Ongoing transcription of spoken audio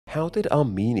How did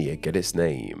Armenia get its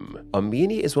name?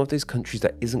 Armenia is one of those countries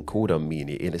that isn't called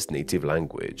Armenia in its native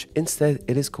language. Instead,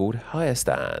 it is called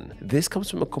Hayastan. This comes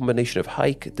from a combination of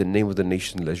Haik, the name of the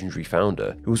nation's legendary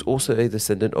founder, who was also a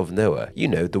descendant of Noah, you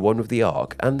know, the one with the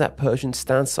ark, and that Persian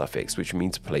stan suffix which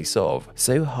means place of.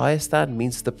 So Hayastan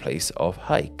means the place of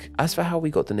Haik. As for how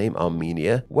we got the name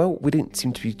Armenia, well, we didn't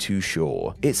seem to be too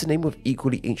sure. It's a name with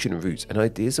equally ancient roots, and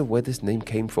ideas of where this name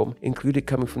came from included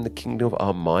coming from the kingdom of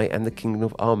Armai and the kingdom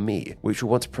of Armenia, which were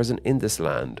once present in this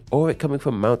land, or it coming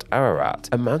from Mount Ararat,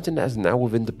 a mountain that is now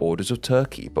within the borders of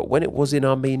Turkey, but when it was in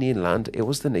Armenian land, it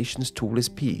was the nation's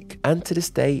tallest peak, and to this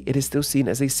day it is still seen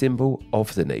as a symbol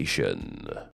of the nation.